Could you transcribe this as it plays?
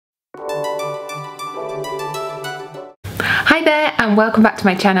there and welcome back to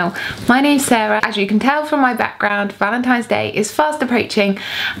my channel. My name's Sarah. As you can tell from my background, Valentine's Day is fast approaching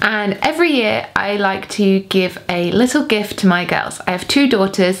and every year I like to give a little gift to my girls. I have two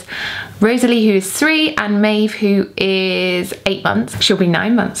daughters, Rosalie who is 3 and Maeve who is 8 months. She'll be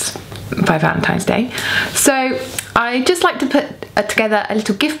 9 months by Valentine's Day. So I just like to put together a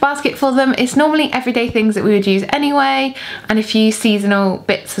little gift basket for them. It's normally everyday things that we would use anyway and a few seasonal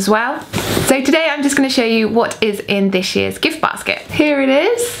bits as well. So today I'm just going to show you what is in this year's gift basket. Here it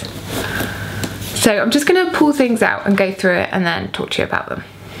is. So I'm just going to pull things out and go through it and then talk to you about them.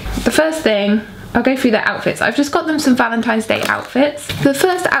 The first thing, I'll go through their outfits. I've just got them some Valentine's Day outfits. The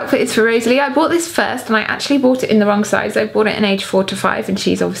first outfit is for Rosalie. I bought this first and I actually bought it in the wrong size. I bought it in age 4 to 5 and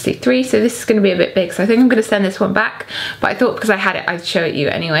she's obviously 3, so this is going to be a bit big, so I think I'm going to send this one back, but I thought because I had it I'd show it you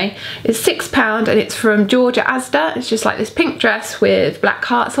anyway. It's £6 and it's from Georgia Asda. It's just like this pink dress with black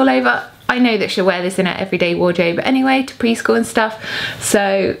hearts all over. I know that she'll wear this in her everyday wardrobe anyway to preschool and stuff,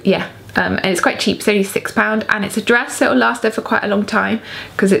 so yeah. And it's quite cheap, it's only £6 and it's a dress, so it'll last her for quite a long time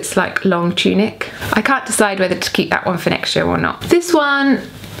because it's like long tunic. I can't decide whether to keep that one for next year or not. This one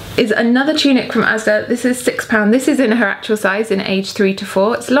is another tunic from Asda. This is £6. This is in her actual size in age 3 to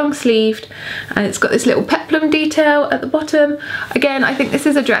 4. It's long sleeved and it's got this little peplum detail at the bottom. Again, I think this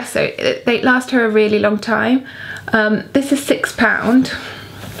is a dress, so they last her a really long time. This is £6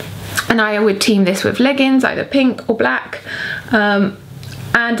 and I would team this with leggings, either pink or black.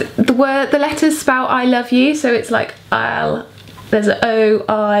 And the letters spell I love you, so it's like there's an O,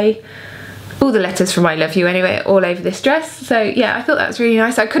 I, all the letters from I love you anyway, all over this dress. So yeah, I thought that was really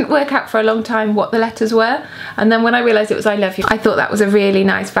nice. I couldn't work out for a long time what the letters were, and then when I realised it was I love you, I thought that was a really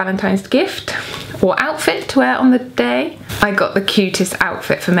nice Valentine's gift or outfit to wear on the day. I got the cutest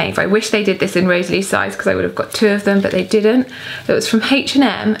outfit for Maeve. I wish they did this in Rosalie's size because I would have got 2 of them, but they didn't. It was from H&M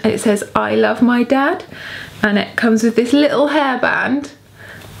and it says I love my dad, and it comes with this little hairband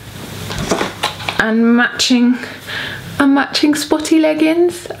and matching spotty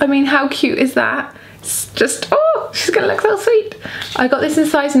leggings. I mean, how cute is that? It's just, oh, she's gonna look so sweet. I got this in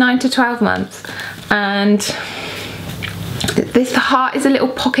size 9 to 12 months, and this heart is a little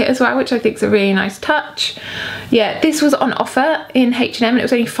pocket as well, which I think is a really nice touch. Yeah, this was on offer in H&M and it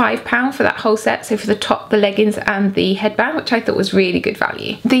was only £5 for that whole set, so for the top, the leggings and the headband, which I thought was really good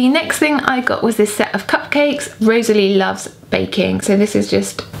value. The next thing I got was this set of cupcakes. Rosalie loves baking, so this is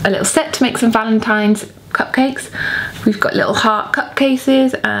just a little set to make some Valentine's cupcakes. We've got little heart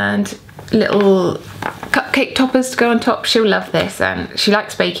cupcases and little cupcake toppers to go on top. She'll love this and she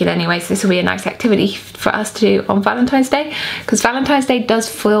likes baking anyway, so this will be a nice activity for us to do on Valentine's Day, because Valentine's Day does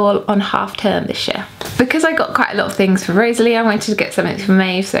fall on half term this year. Because I got quite a lot of things for Rosalie, I wanted to get something for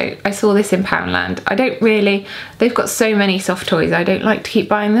Maeve, so I saw this in Poundland. I don't really, they've got so many soft toys, I don't like to keep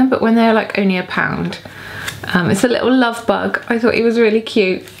buying them, but when they're like only £1, it's a little love bug. I thought he was really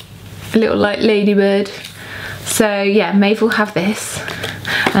cute, a little like ladybird. So yeah, Maeve will have this.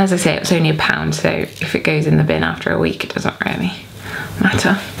 And as I say, it was only £1, so if it goes in the bin after a week, it doesn't really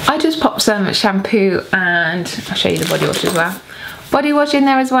matter. I just popped some shampoo and I'll show you the body wash as well. Body wash in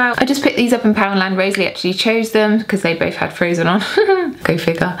there as well. I just picked these up in Poundland. Rosalie actually chose them because they both had Frozen on. Go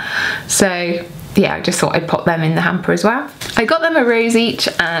figure. So yeah, I just thought I'd pop them in the hamper as well. I got them a rose each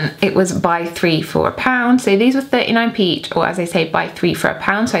and it was buy 3 for £1. So these were 39p each, or as I say, buy 3 for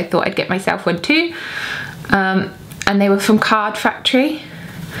 £1. So I thought I'd get myself one too. And they were from Card Factory.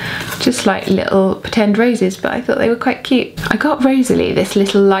 Just like little pretend roses, but I thought they were quite cute. I got Rosalie this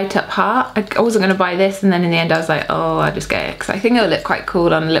little light up heart. I wasn't going to buy this, and then in the end I was like, oh, I'll just get it because I think it'll look quite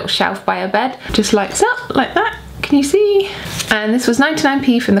cool on a little shelf by her bed. Just lights up like that. Can you see? And this was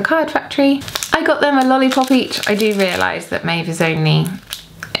 99p from the Card Factory. I got them a lollipop each. I do realise that Maeve is only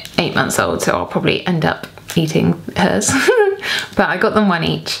 8 months old, so I'll probably end up eating hers. But I got them 1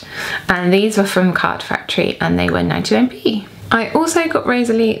 each, and these were from Card Factory and they were 99p. I also got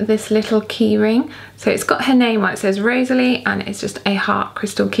Rosalie this little key ring. So it's got her name on it, says Rosalie, and it's just a heart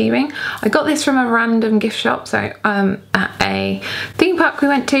crystal key ring. I got this from a random gift shop, so at a theme park we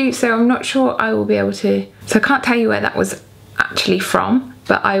went to, so I'm not sure I will be able to, so I can't tell you where that was actually from,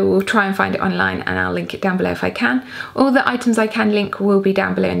 but I will try and find it online and I'll link it down below if I can. All the items I can link will be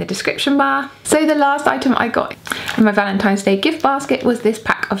down below in the description bar. So the last item I got in my Valentine's Day gift basket was this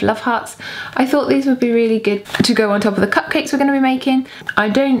pack of love hearts. I thought these would be really good to go on top of the cupcakes we're going to be making. I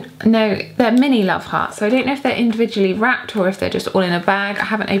don't know, they're mini love hearts, so I don't know if they're individually wrapped or if they're just all in a bag. I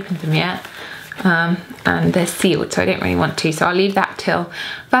haven't opened them yet. And they're sealed, so I don't really want to, so I'll leave that till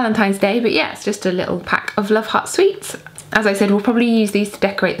Valentine's Day. But yeah, it's just a little pack of love heart sweets. As I said, we'll probably use these to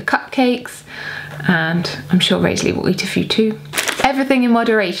decorate the cupcakes, and I'm sure Rosalie will eat a few too. Everything in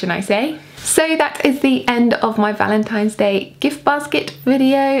moderation, I say. So that is the end of my Valentine's Day gift basket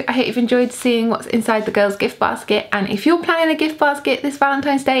video. I hope you've enjoyed seeing what's inside the girls' gift basket, and if you're planning a gift basket this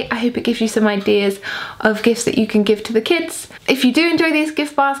Valentine's Day, I hope it gives you some ideas of gifts that you can give to the kids. If you do enjoy these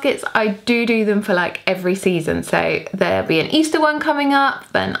gift baskets, I do them for like every season. So there'll be an Easter one coming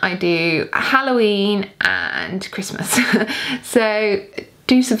up, then I do Halloween and Christmas. So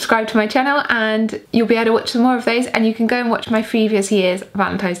do subscribe to my channel and you'll be able to watch some more of those, and you can go and watch my previous year's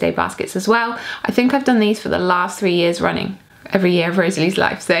Valentine's Day baskets as well. I think I've done these for the last 3 years running, every year of Rosalie's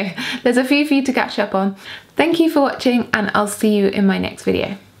life, so there's a few for you to catch up on. Thank you for watching, and I'll see you in my next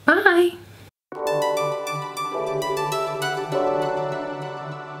video. Bye!